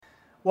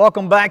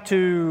Welcome back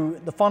to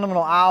the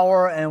Fundamental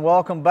Hour, and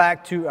welcome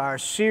back to our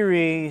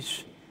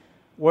series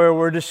where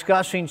we're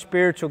discussing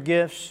spiritual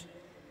gifts.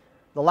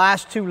 The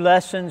last two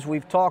lessons,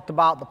 we've talked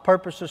about the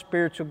purpose of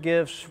spiritual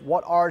gifts.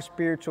 What are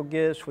spiritual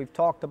gifts? We've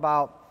talked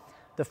about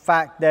the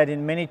fact that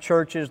in many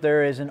churches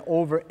there is an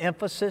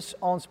overemphasis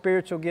on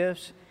spiritual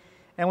gifts.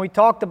 And we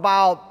talked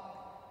about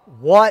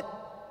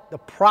what the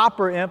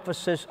proper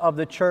emphasis of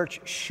the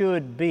church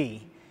should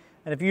be.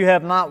 And if you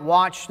have not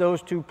watched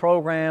those two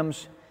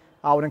programs,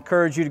 I would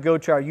encourage you to go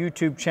to our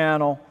YouTube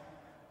channel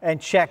and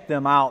check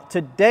them out.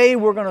 Today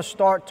we're going to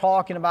start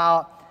talking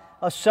about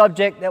a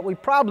subject that we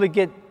probably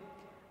get,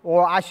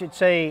 or I should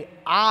say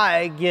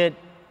I get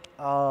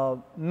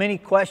many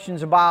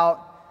questions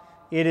about.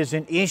 It is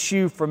an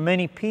issue for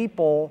many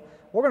people.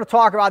 We're going to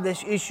talk about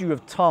this issue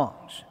of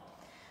tongues.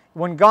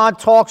 When God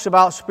talks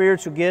about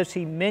spiritual gifts,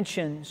 He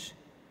mentions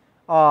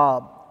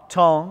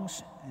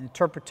tongues,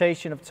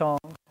 interpretation of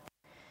tongues.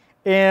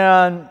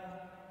 And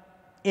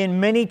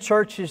in many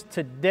churches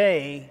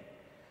today,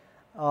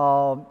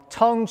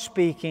 tongue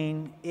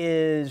speaking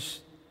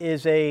is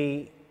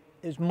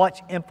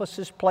much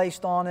emphasis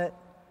placed on it.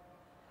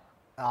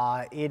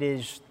 It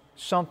is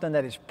something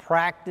that is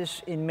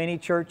practiced in many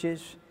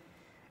churches.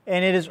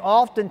 And it is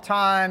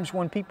oftentimes,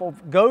 when people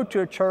go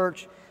to a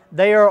church,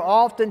 they are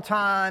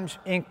oftentimes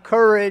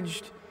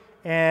encouraged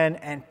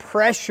and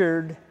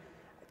pressured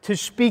to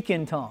speak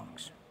in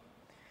tongues.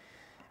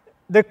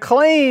 The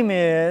claim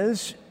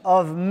is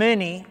of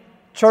many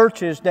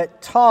churches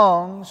that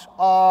tongues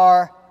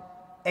are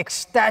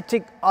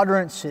ecstatic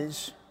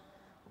utterances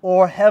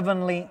or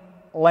heavenly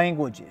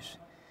languages.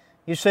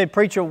 You say,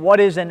 preacher, what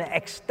is an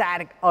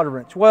ecstatic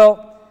utterance?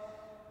 Well,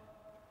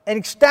 an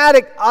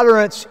ecstatic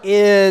utterance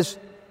is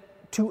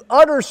to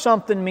utter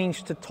something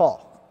means to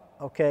talk,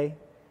 okay?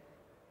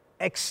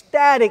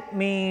 Ecstatic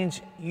means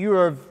you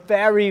are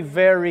very,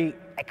 very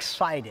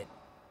excited.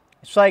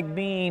 It's like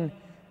being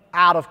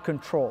out of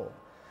control.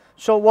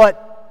 So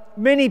what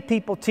many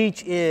people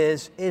teach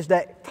is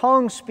that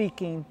tongue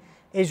speaking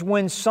is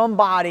when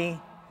somebody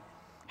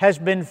has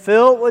been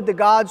filled with the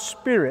God's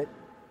Spirit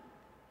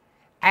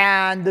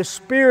and the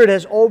Spirit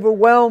has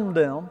overwhelmed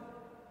them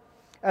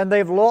and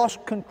they've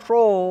lost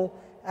control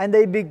and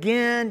they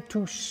begin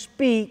to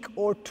speak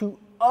or to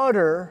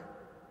utter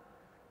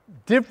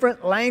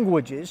different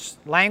languages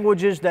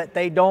that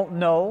they don't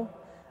know,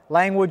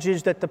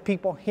 languages that the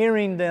people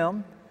hearing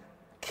them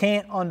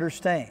can't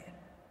understand.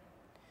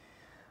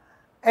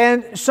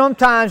 And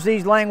sometimes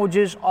these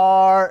languages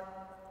are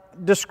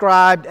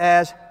described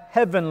as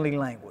heavenly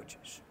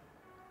languages.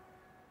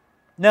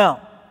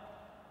 Now,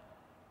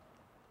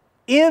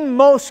 in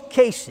most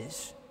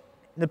cases,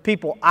 the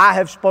people I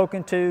have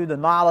spoken to, the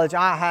knowledge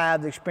I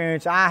have, the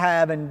experience I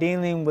have in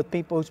dealing with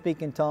people who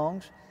speak in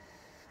tongues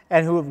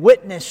and who have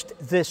witnessed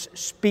this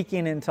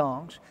speaking in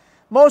tongues,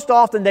 most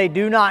often they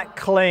do not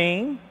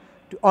claim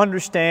to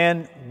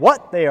understand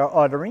what they are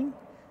uttering.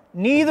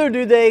 Neither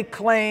do they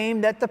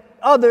claim that the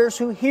others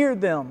who hear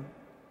them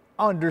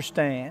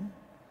understand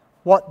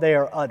what they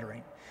are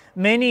uttering.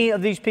 Many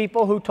of these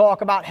people who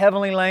talk about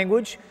heavenly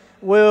language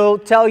will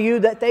tell you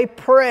that they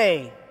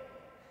pray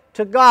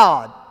to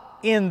God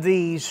in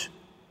these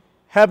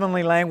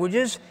heavenly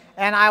languages,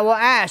 and I will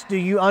ask, do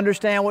you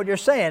understand what you're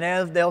saying?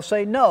 And they'll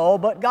say, no,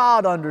 but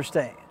God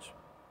understands.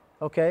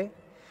 Okay?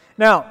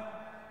 Now,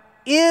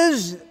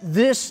 is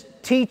this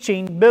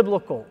teaching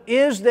biblical?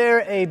 Is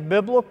there a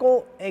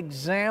biblical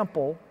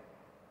example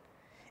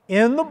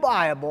in the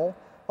Bible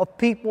of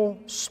people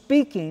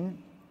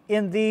speaking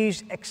in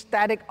these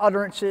ecstatic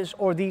utterances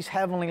or these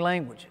heavenly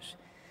languages?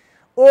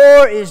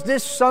 Or is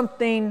this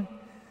something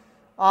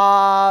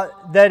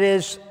that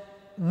is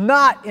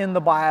not in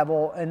the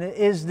Bible, and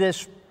is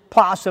this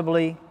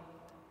possibly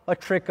a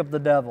trick of the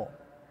devil?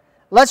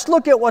 Let's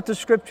look at what the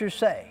Scriptures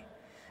say.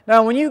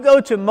 Now, when you go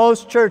to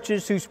most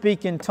churches who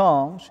speak in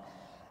tongues,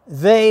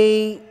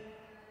 they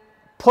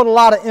put a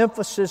lot of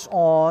emphasis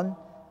on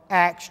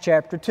Acts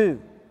chapter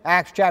 2.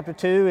 Acts chapter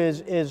 2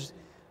 is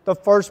the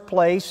first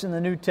place in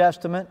the New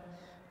Testament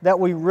that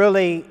we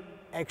really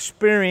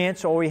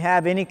experience or we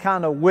have any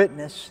kind of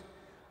witness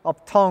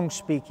of tongue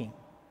speaking.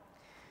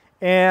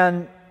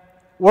 And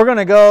we're going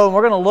to go and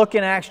we're going to look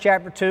in Acts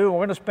chapter 2. And we're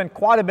going to spend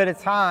quite a bit of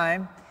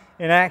time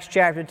in Acts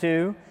chapter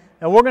 2.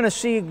 And we're going to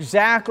see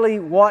exactly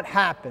what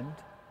happened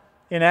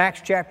in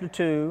Acts chapter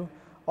 2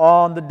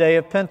 on the day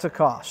of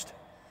Pentecost.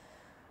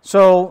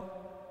 So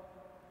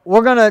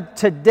we're going to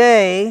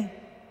today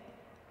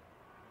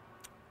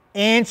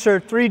answer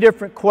three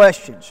different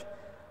questions.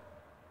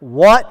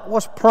 What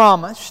was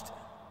promised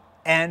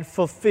and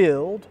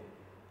fulfilled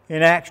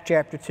in Acts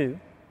chapter 2?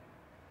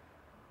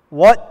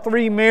 What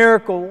three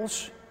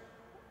miracles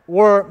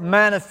were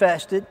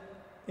manifested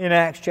in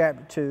Acts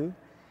chapter 2?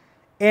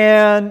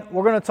 And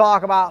we're going to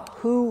talk about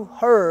who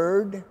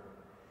heard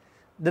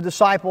the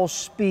disciples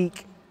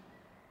speak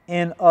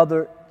in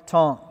other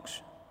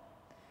tongues.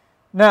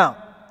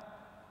 Now,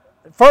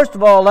 first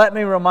of all, let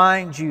me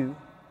remind you,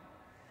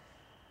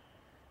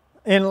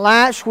 in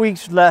last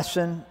week's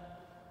lesson,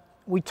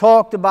 we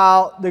talked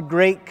about the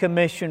Great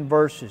Commission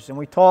verses, and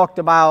we talked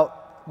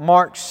about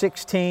Mark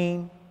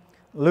 16,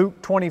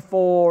 Luke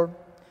 24,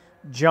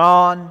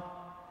 John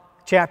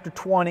chapter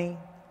 20,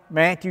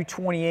 Matthew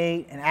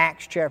 28, and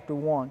Acts chapter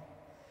 1.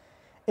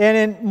 And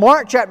in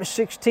Mark chapter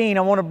 16,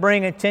 I want to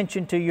bring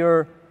attention to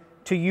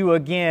you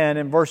again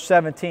in verse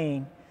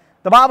 17.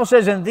 The Bible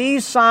says, "And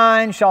these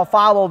signs shall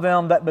follow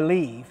them that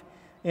believe.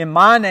 In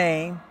my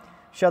name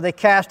shall they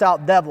cast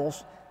out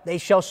devils. They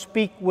shall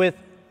speak with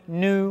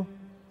new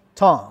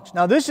tongues."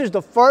 Now, this is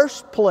the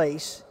first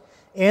place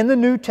in the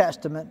New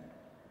Testament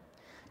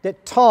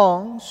that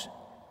tongues,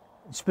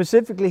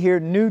 specifically here,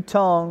 new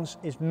tongues,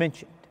 is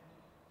mentioned.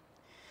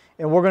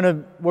 And we're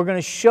going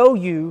to show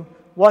you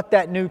what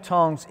that new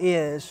tongues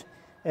is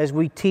as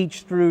we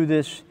teach through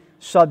this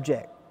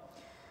subject.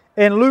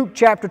 In Luke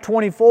chapter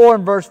 24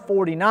 and verse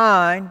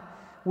 49,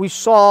 we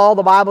saw,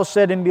 the Bible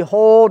said, "And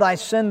behold, I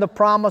send the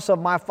promise of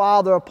my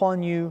Father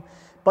upon you,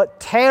 but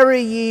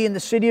tarry ye in the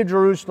city of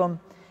Jerusalem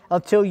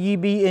until ye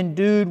be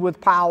endued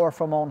with power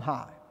from on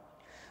high."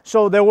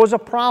 So there was a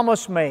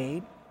promise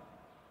made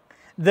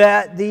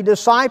that the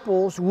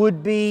disciples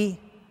would be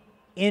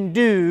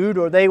endued,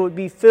 or they would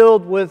be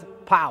filled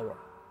with power.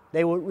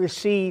 They would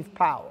receive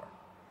power.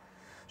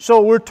 So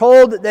we're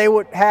told that they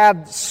would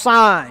have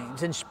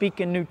signs and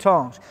speak in new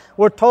tongues.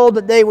 We're told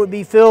that they would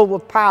be filled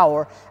with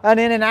power. And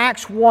then in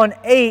Acts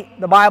 1:8,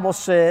 the Bible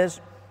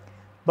says,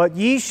 "But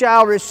ye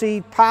shall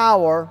receive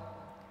power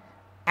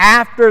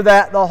after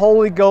that the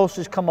Holy Ghost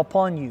has come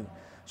upon you."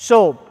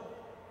 So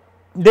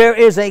there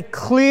is a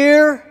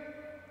clear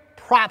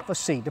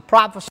prophecy. To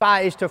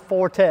prophesy is to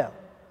foretell.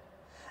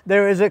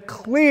 There is a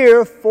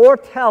clear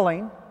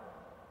foretelling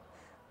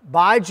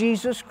by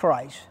Jesus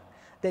Christ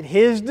that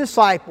His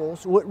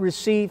disciples would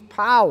receive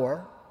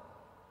power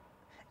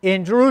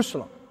in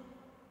Jerusalem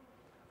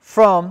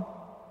from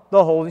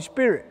the Holy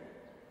Spirit,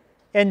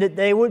 and that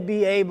they would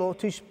be able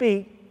to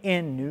speak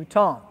in new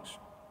tongues.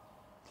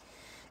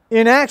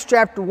 In Acts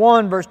chapter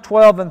 1, verse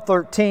 12 and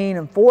 13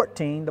 and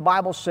 14, the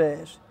Bible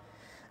says,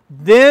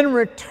 "Then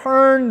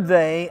returned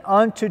they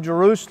unto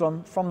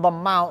Jerusalem from the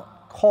mount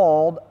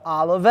called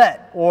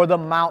Olivet," or the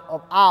Mount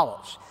of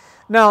Olives.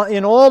 Now,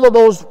 in all of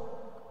those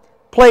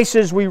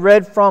places we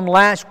read from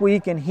last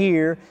week and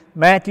here,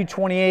 Matthew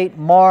 28,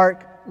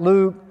 Mark,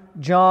 Luke,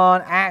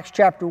 John, Acts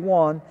chapter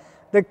 1,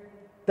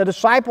 the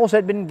disciples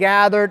had been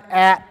gathered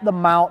at the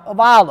Mount of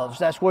Olives.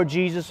 That's where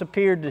Jesus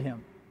appeared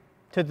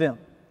to them.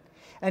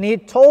 And He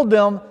had told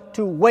them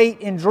to wait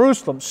in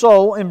Jerusalem.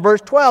 So in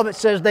verse 12 it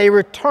says they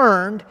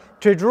returned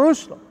to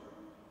Jerusalem.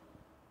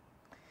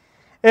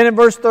 And in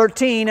verse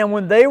 13, "And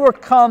when they were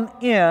come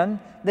in,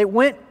 they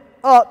went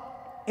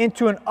up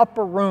into an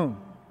upper room,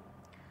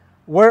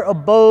 where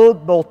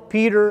abode both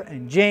Peter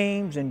and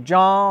James and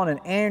John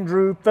and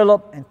Andrew,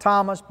 Philip and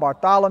Thomas,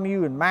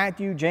 Bartholomew and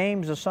Matthew,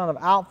 James the son of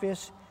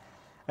Alphaeus,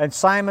 and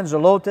Simon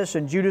Zelotes,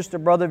 and Judas the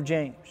brother of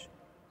James.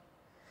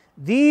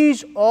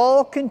 These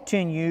all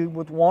continued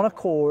with one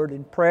accord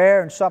in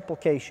prayer and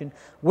supplication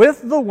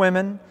with the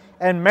women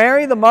and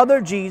Mary the mother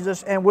of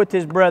Jesus and with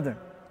His brethren."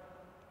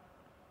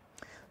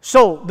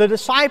 So the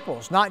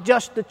disciples, not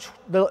just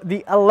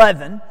the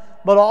 11,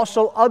 but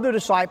also other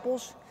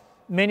disciples,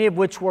 many of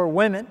which were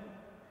women,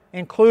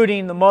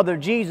 including the mother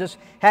of Jesus,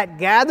 had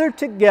gathered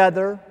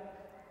together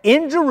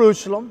in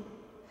Jerusalem,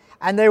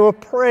 and they were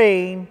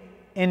praying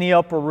in the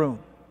upper room.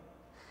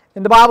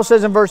 And the Bible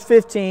says in verse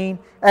 15,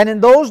 "And in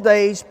those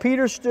days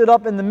Peter stood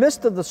up in the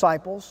midst of the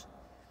disciples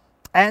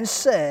and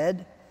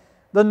said,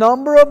 the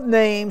number of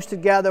names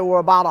together were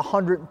about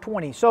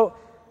 120. So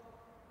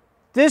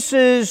this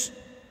is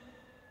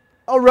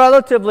a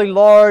relatively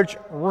large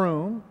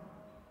room,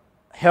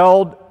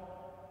 held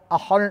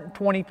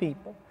 120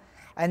 people.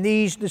 And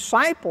these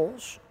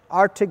disciples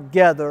are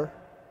together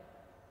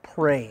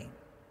praying.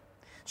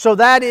 So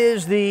that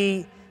is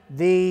the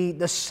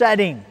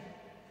setting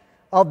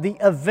of the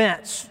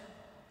events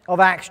of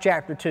Acts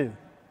chapter 2.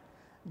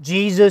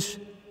 Jesus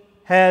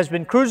has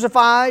been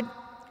crucified,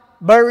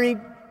 buried,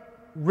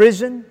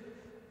 risen,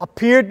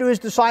 appeared to His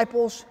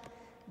disciples,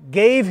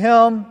 gave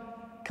them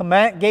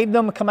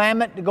a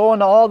commandment to go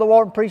into all the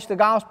world and preach the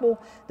gospel,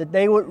 that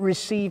they would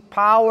receive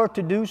power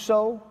to do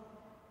so,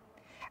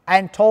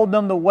 and told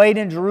them to wait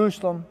in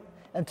Jerusalem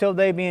until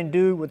they be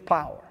endued with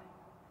power.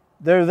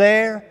 They're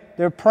there,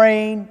 they're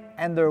praying,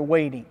 and they're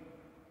waiting.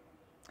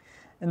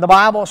 And the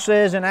Bible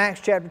says in Acts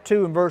chapter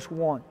 2 and verse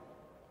 1,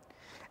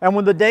 "And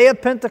when the day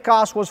of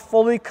Pentecost was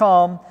fully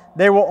come,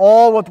 they were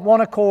all with one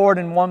accord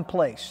in one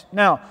place."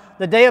 Now,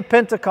 the day of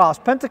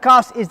Pentecost.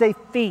 Pentecost is a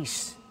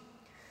feast.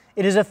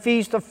 It is a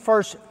feast of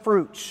first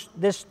fruits.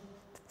 This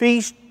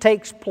feast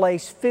takes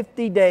place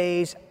 50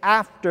 days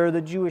after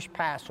the Jewish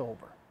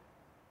Passover.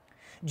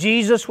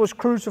 Jesus was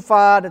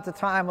crucified at the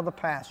time of the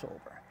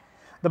Passover.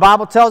 The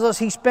Bible tells us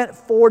He spent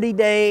 40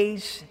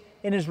 days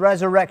in His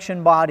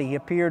resurrection body. He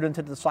appeared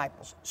unto the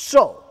disciples.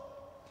 So,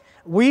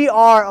 we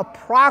are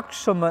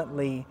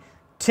approximately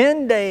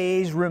 10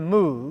 days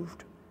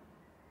removed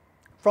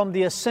from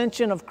the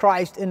ascension of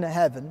Christ into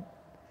heaven,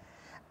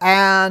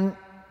 and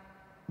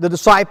the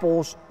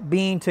disciples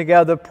being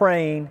together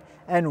praying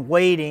and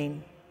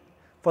waiting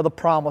for the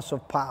promise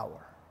of power.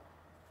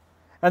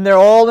 And they're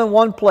all in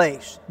one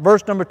place.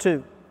 Verse number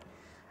 2.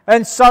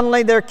 And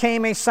suddenly there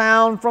came a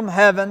sound from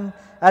heaven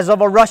as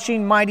of a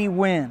rushing mighty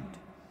wind,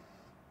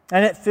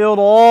 and it filled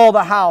all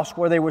the house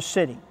where they were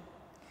sitting.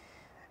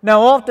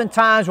 Now,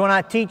 oftentimes when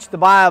I teach the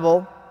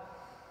Bible,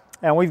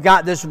 and we've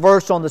got this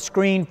verse on the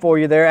screen for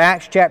you there,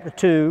 Acts chapter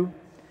 2,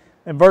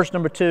 and verse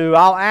number 2,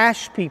 I'll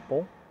ask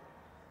people,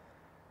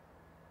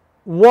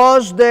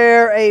 was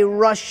there a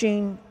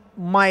rushing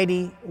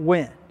mighty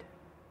wind?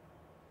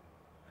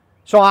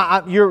 So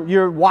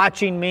you're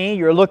watching me,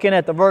 you're looking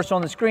at the verse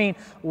on the screen.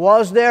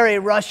 Was there a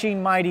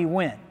rushing mighty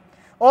wind?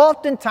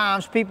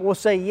 Oftentimes people will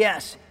say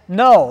yes.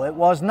 No, it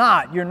was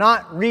not. You're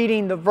not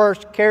reading the verse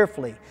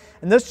carefully.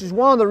 And this is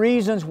one of the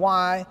reasons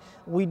why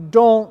we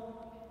don't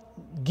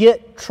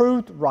get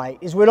truth right,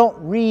 is we don't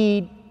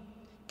read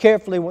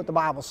carefully what the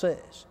Bible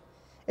says.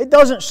 It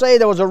doesn't say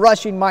there was a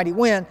rushing mighty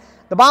wind.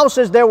 The Bible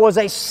says there was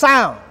a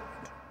sound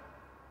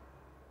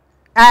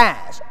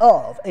as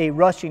of a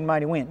rushing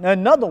mighty wind. Now,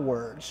 in other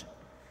words,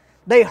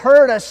 they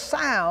heard a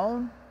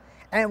sound,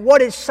 and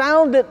what it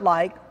sounded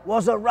like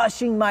was a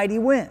rushing mighty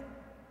wind.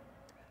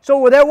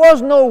 So there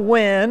was no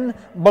wind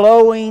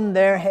blowing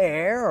their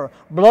hair or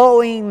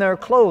blowing their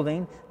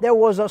clothing. There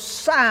was a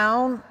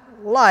sound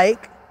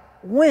like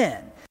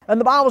wind. And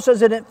the Bible says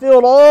that it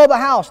filled all the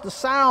house. The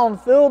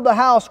sound filled the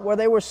house where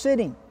they were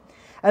sitting.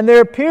 And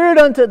there appeared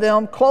unto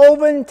them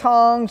cloven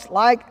tongues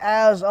like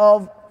as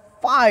of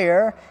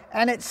fire,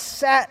 and it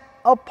sat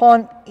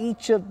upon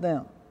each of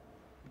them.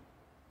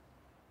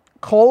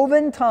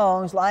 Cloven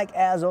tongues like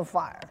as of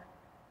fire.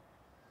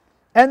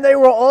 And they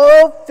were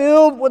all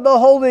filled with the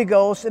Holy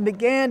Ghost and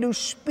began to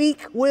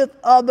speak with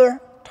other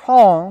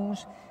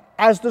tongues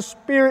as the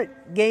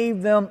Spirit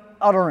gave them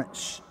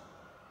utterance.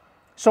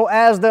 So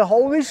as the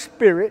Holy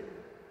Spirit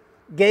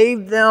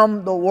gave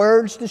them the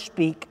words to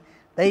speak,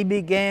 they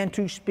began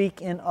to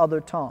speak in other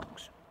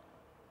tongues.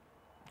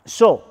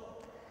 So,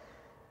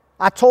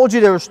 I told you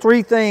there was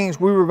 3 things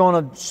we were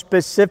going to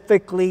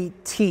specifically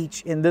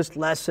teach in this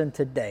lesson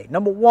today.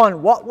 Number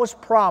 1, what was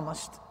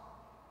promised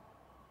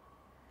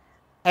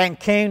and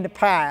came to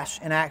pass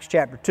in Acts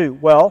chapter 2?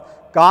 Well,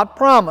 God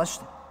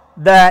promised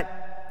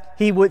that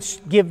He would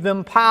give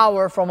them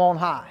power from on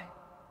high.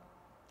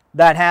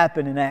 That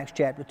happened in Acts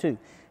chapter 2.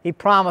 He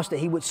promised that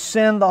He would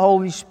send the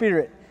Holy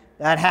Spirit.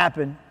 That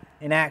happened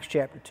in Acts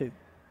chapter 2.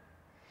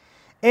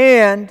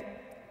 And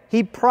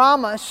He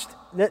promised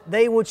that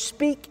they would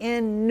speak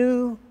in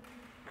new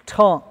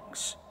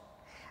tongues.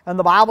 And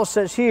the Bible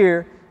says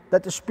here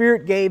that the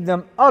Spirit gave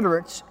them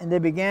utterance and they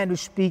began to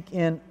speak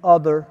in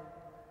other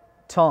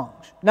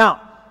tongues. Now,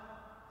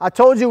 I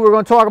told you we're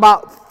going to talk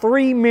about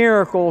 3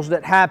 miracles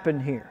that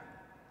happened here.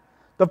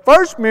 The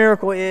first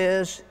miracle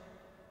is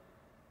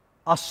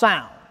a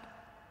sound.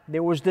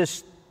 There was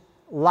this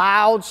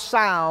loud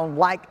sound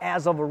like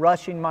as of a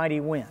rushing mighty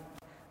wind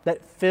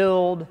that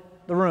filled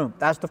the room.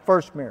 That's the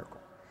first miracle.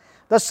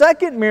 The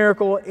second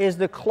miracle is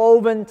the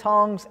cloven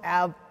tongues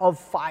of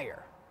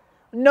fire.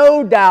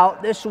 No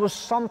doubt this was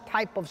some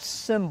type of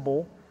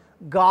symbol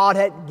God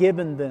had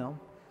given them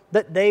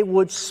that they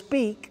would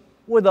speak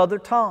with other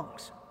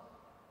tongues.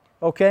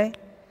 Okay?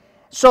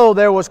 So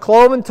there was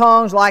cloven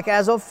tongues like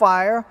as of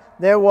fire.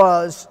 There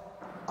was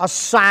a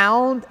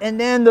sound. And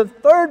then the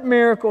third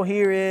miracle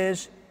here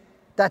is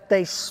that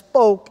they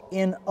spoke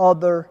in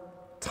other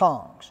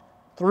tongues.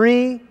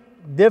 3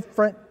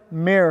 different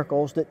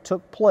miracles that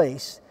took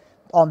place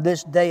on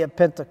this day of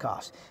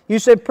Pentecost. You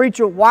said,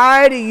 preacher,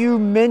 why do you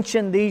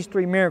mention these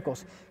 3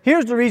 miracles?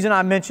 Here's the reason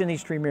I mention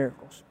these 3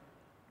 miracles.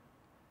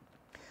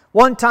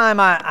 One time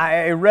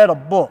I read a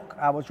book.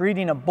 I was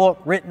reading a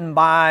book written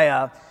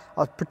by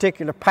a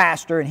particular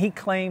pastor, and he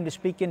claimed to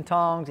speak in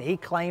tongues. He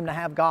claimed to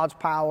have God's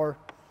power.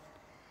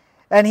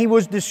 And he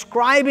was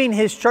describing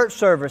his church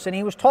service, and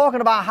he was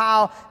talking about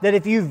how that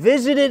if you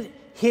visited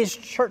his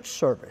church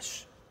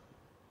service,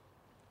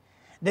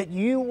 that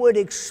you would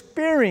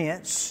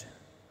experience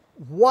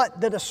what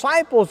the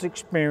disciples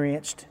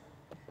experienced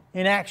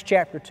in Acts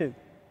chapter 2.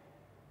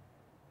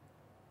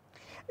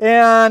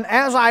 And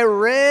as I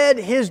read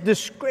his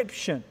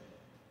description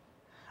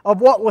of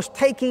what was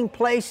taking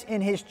place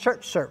in his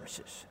church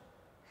services,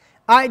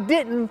 I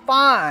didn't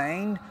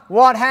find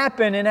what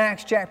happened in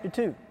Acts chapter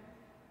 2.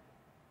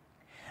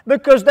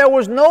 Because there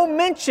was no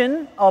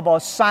mention of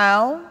a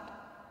sound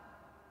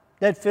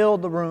that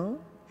filled the room,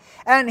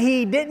 and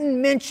he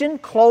didn't mention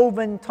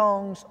cloven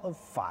tongues of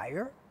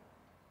fire.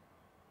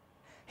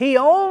 He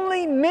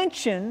only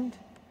mentioned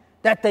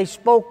that they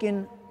spoke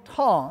in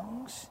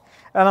tongues.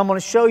 And I'm going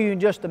to show you in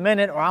just a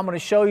minute, or I'm going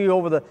to show you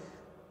over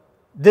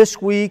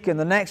this week and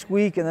the next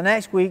week and the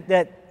next week,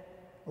 that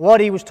what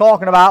he was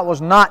talking about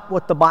was not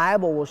what the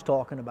Bible was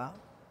talking about.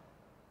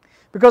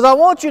 Because I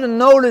want you to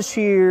notice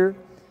here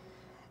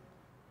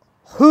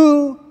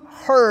who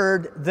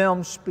heard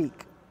them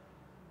speak.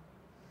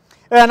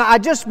 And I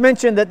just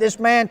mentioned that this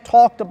man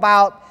talked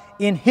about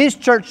in his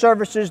church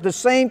services the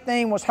same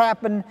thing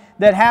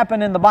that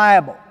happened in the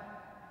Bible.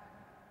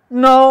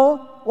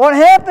 No, what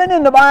happened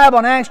in the Bible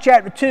in Acts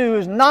chapter 2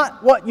 is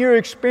not what you're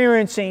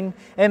experiencing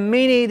in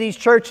many of these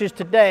churches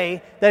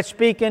today that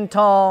speak in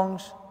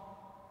tongues.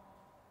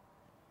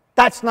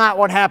 That's not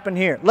what happened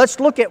here. Let's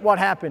look at what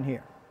happened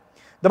here.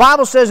 The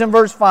Bible says in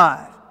verse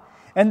 5,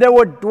 "And there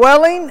were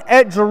dwelling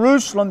at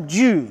Jerusalem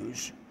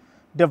Jews,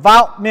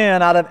 devout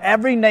men out of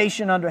every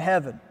nation under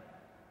heaven.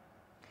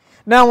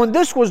 Now when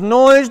this was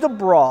noised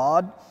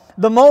abroad,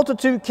 the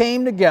multitude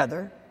came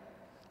together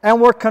and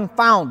were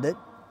confounded,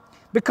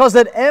 because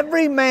that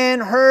every man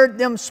heard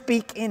them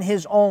speak in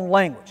his own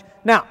language."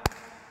 Now,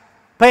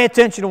 pay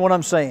attention to what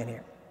I'm saying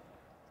here.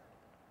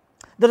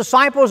 The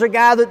disciples are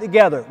gathered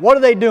together. What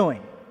are they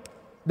doing?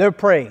 They're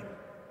praying.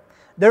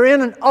 They're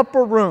in an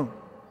upper room.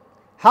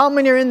 How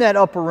many are in that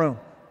upper room?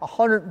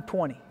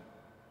 120.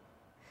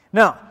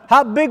 Now,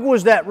 how big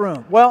was that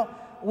room? Well,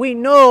 we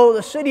know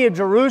the city of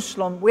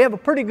Jerusalem, we have a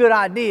pretty good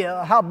idea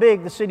of how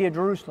big the city of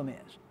Jerusalem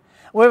is.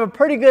 We have a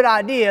pretty good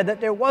idea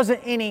that there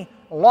wasn't any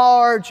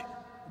large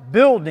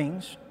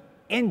buildings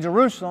in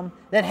Jerusalem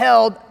that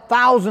held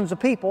thousands of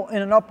people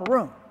in an upper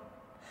room.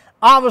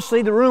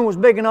 Obviously, the room was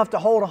big enough to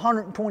hold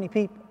 120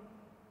 people.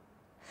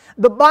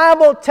 The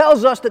Bible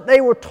tells us that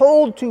they were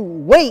told to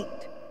wait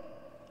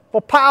for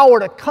power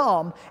to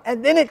come,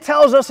 and then it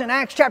tells us in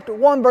Acts chapter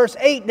 1 verse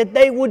 8 that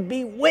they would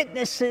be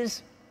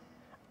witnesses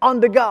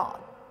unto God.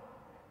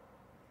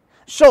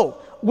 So,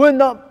 when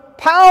the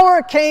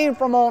power came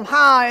from on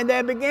high and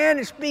they began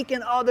to speak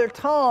in other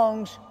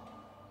tongues,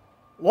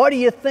 what do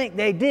you think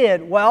they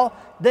did? Well,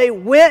 they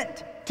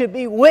went to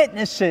be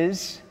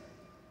witnesses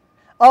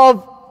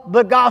of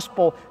the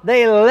gospel.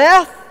 They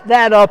left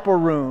that upper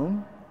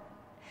room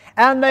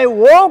and they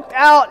walked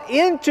out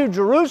into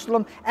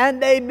Jerusalem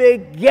and they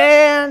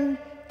began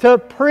to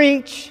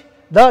preach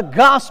the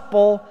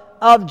gospel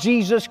of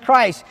Jesus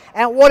Christ.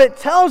 And what it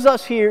tells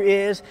us here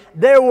is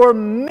there were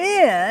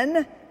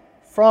men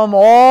from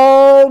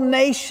all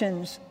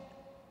nations,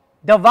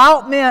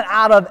 devout men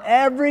out of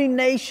every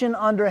nation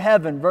under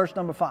heaven. Verse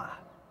number 5.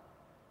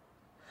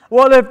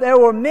 Well, if there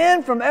were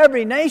men from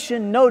every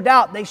nation, no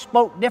doubt they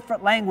spoke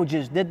different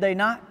languages, did they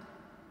not?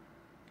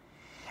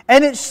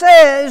 And it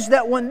says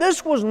that when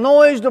this was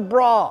noised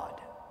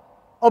abroad,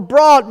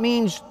 abroad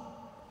means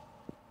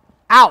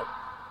out.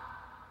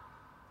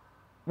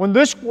 When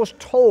this was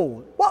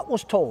told, what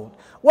was told?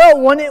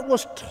 Well, when it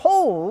was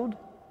told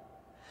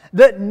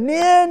that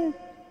men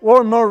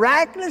were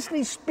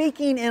miraculously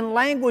speaking in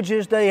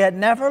languages they had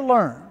never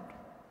learned,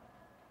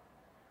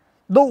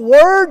 the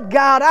word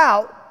got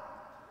out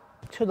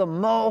to the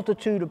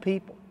multitude of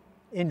people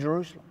in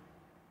Jerusalem.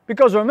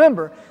 Because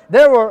remember,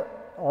 there were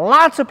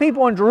lots of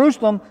people in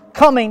Jerusalem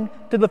coming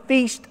to the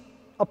Feast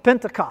of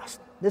Pentecost.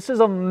 This is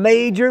a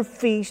major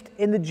feast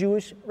in the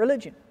Jewish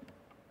religion.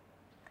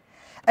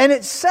 And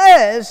it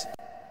says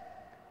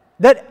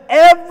that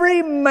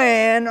every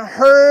man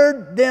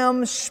heard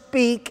them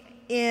speak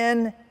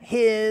in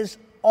his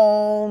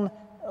own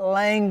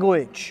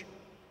language.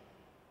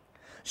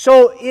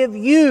 So if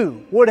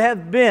you would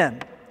have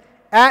been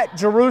at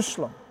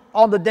Jerusalem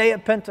on the day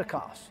of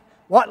Pentecost,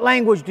 what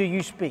language do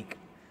you speak?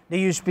 Do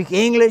you speak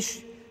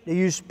English? Do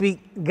you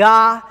speak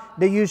Ga?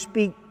 Do you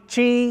speak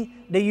Chi?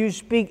 Do you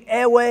speak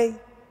Ewe?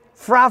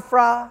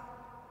 Fra?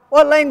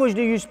 What language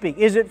do you speak?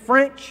 Is it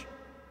French?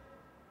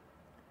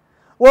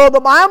 Well,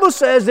 the Bible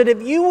says that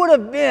if you would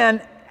have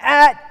been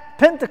at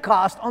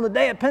Pentecost, on the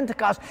day of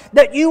Pentecost,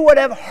 that you would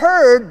have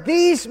heard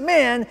these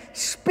men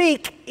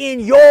speak in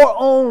your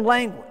own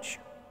language.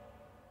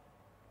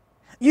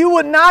 You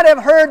would not have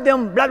heard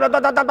them blah, blah, blah,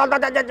 blah, blah, blah,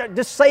 blah,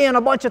 just saying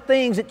a bunch of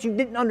things that you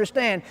didn't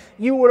understand.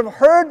 You would have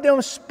heard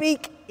them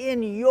speak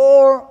in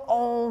your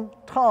own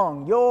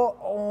tongue, your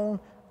own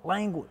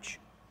language.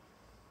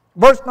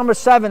 Verse number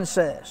 7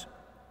 says,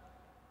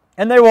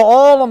 "And they were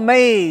all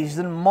amazed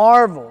and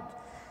marveled,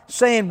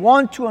 saying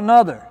one to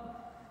another,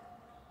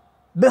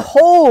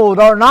 Behold,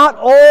 are not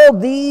all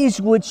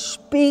these which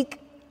speak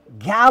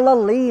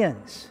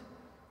Galileans?"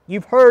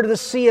 You've heard of the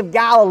Sea of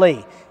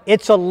Galilee.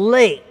 It's a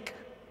lake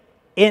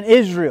in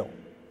Israel.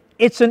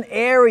 It's an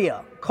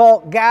area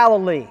called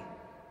Galilee.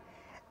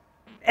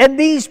 And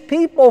these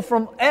people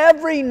from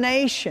every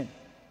nation,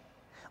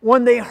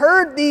 when they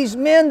heard these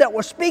men that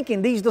were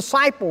speaking, these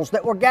disciples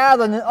that were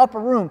gathered in the upper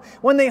room,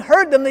 when they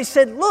heard them, they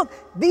said, "Look,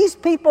 these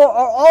people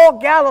are all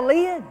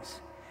Galileans.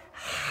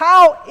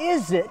 How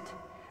is it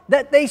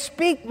that they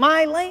speak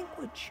my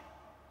language?"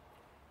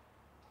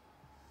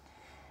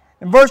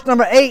 In verse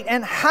number 8,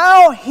 "And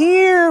how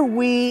hear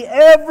we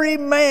every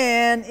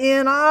man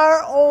in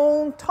our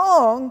own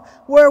tongue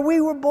where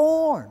we were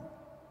born?"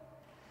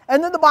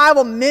 And then the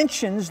Bible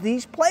mentions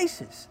these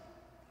places,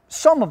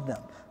 some of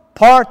them.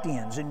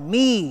 Parthians and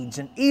Medes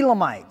and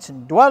Elamites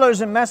and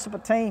dwellers in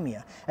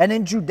Mesopotamia and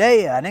in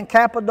Judea and in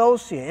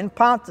Cappadocia, in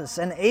Pontus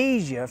and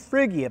Asia,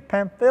 Phrygia,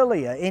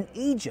 Pamphylia, in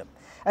Egypt,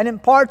 and in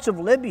parts of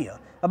Libya,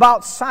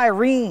 about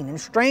Cyrene,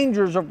 and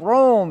strangers of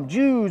Rome,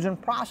 Jews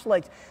and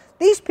proselytes.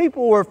 These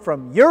people were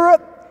from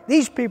Europe.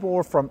 These people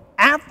were from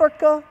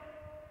Africa.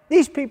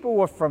 These people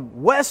were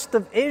from west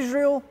of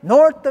Israel,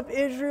 north of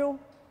Israel.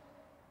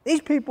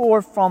 These people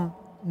were from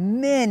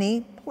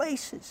many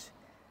places.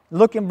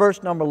 Look in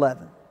verse number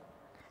 11.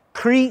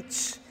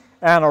 Cretes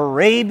and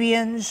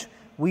Arabians,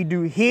 we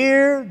do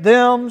hear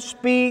them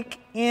speak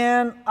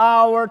in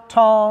our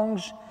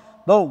tongues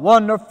the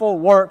wonderful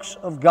works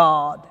of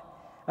God.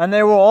 And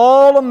they were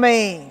all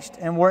amazed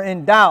and were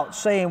in doubt,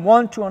 saying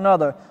one to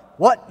another,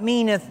 What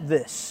meaneth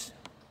this?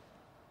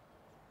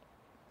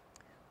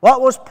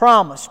 What was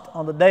promised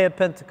on the day of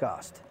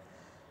Pentecost?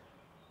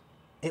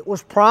 It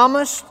was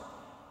promised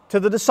to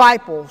the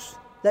disciples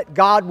that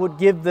God would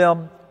give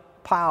them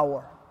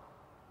power.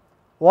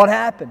 What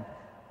happened?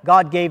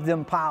 God gave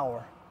them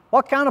power.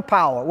 What kind of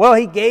power? Well,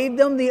 He gave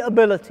them the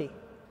ability,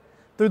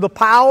 through the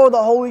power of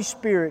the Holy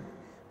Spirit,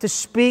 to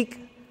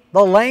speak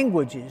the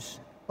languages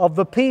of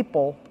the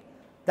people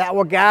that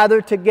were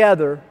gathered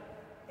together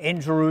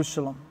in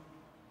Jerusalem.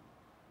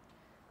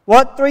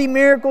 What 3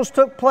 miracles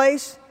took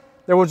place?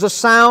 There was a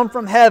sound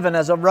from heaven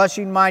as of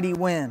rushing mighty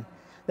wind.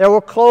 There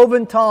were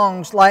cloven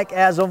tongues like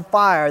as of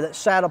fire that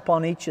sat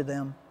upon each of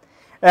them.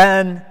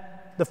 And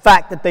the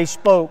fact that they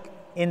spoke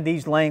in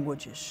these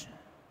languages.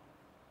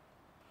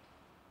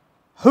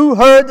 Who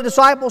heard the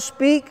disciples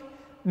speak?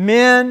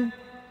 Men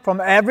from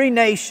every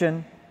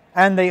nation,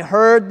 and they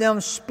heard them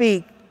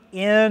speak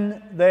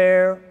in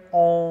their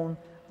own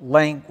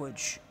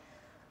language.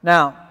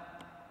 Now,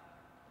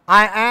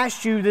 I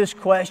asked you this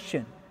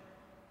question.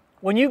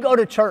 When you go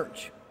to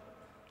church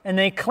and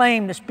they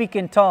claim to speak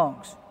in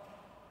tongues,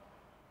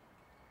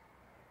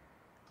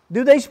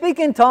 do they speak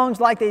in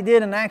tongues like they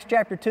did in Acts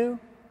chapter 2?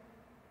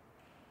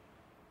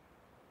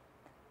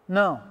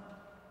 No.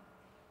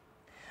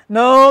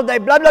 No, they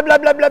blah, blah, blah,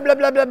 blah, blah, blah,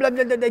 blah, blah, blah,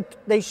 blah.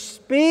 They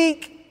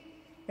speak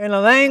in a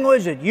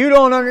language that you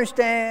don't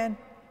understand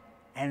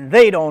and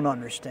they don't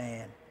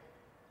understand.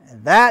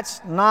 And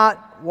that's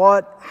not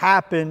what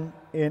happened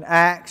in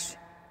Acts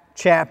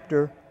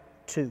chapter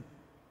 2.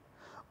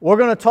 We're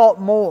going to talk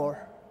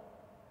more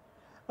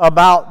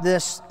about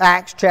this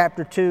Acts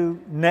chapter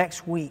 2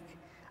 next week.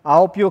 I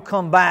hope you'll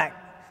come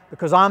back,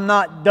 because I'm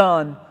not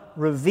done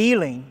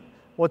revealing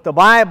what the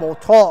Bible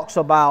talks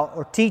about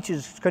or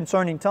teaches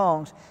concerning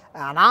tongues,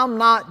 and I'm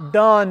not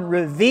done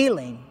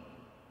revealing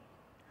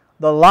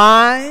the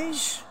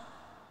lies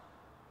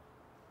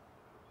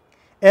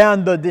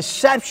and the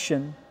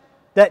deception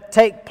that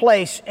take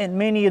place in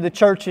many of the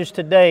churches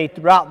today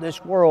throughout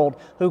this world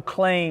who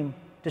claim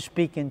to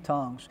speak in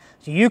tongues.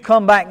 So you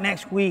come back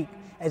next week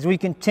as we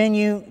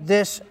continue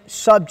this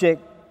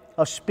subject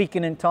of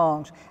speaking in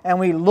tongues, and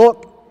we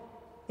look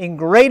in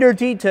greater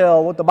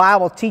detail what the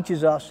Bible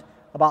teaches us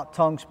about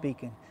tongue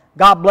speaking.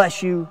 God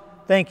bless you.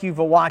 Thank you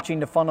for watching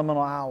the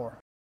Fundamental Hour.